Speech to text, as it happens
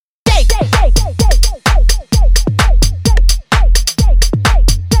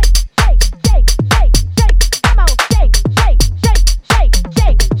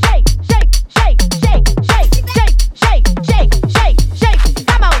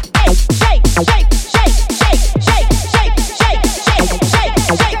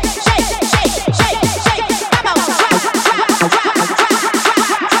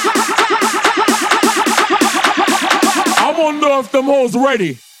Them hoes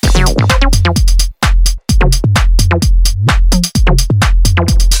ready.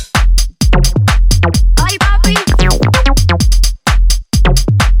 Ay, papi.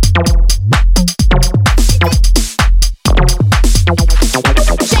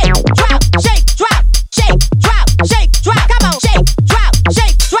 Shake, drop, shake, drop, shake, drop, shake, drop. Come on, shake, drop,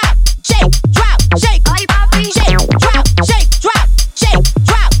 shake, drop, shake, drop, shake. Ay, papi. Shake, drop, shake, drop, shake,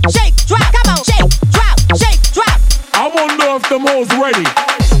 drop, shake, drop. Come on, shake, drop, shake, drop. I wanna know if them hoes ready.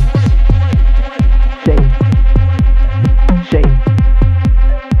 Shake,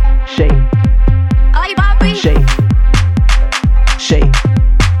 shake, Ay, papi. shake, shake,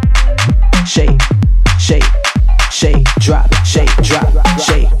 shake, shake, shake, drop, shake, drop,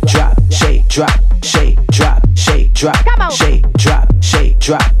 shake, drop, shake, drop, shake, drop, shake, drop, Come on. shake, drop, shake,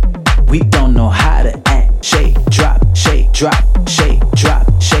 drop. We don't know how to act. Shake, drop, shake, drop, shake, drop,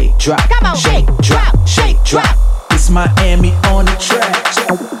 shake, drop. Come on, shake, drop, shake, drop. It's Miami on the track.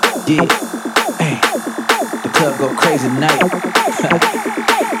 Yeah, hey, the club go crazy tonight.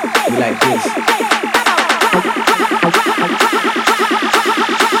 We like this.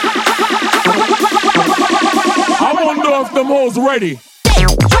 I wanna know if them hoes ready. Shake,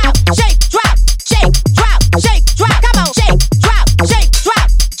 drop, shake, drop, shake, drop, shake, drop. Come on, shake, drop, shake, drop,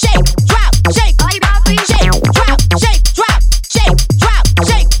 shake, drop, shake. Ay, papi. Shake, drop, shake, drop, shake, drop,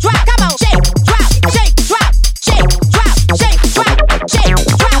 shake, drop. Come on, shake, drop, shake, drop, shake, drop, shake, drop, shake,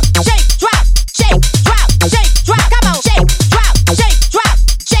 drop, shake, drop, shake, drop, shake, drop. Come on, shake, drop, shake, drop,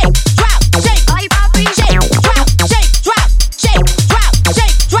 shake, drop, shake. Ay, papi. Shake, drop, shake, drop, shake, drop,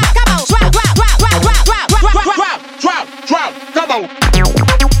 shake, drop. Come on, drop, drop, drop, drop, drop, drop, drop, drop, Drop, come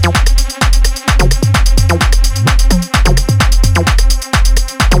on.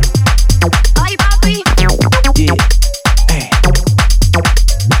 Ay, papi. Yeah, hey.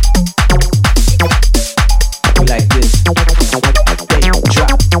 We like this. Shake,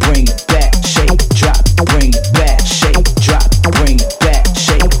 drop, bring it back. Shake, drop, bring it back. Shake, drop, bring it back.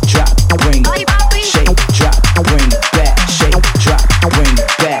 Shake, drop, bring Ay, it. papi. Shake, drop, bring it back. Shake, drop, bring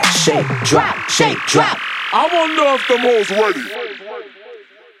it back. Shake, drop, shake, drop. I wanna know if them hoes ready.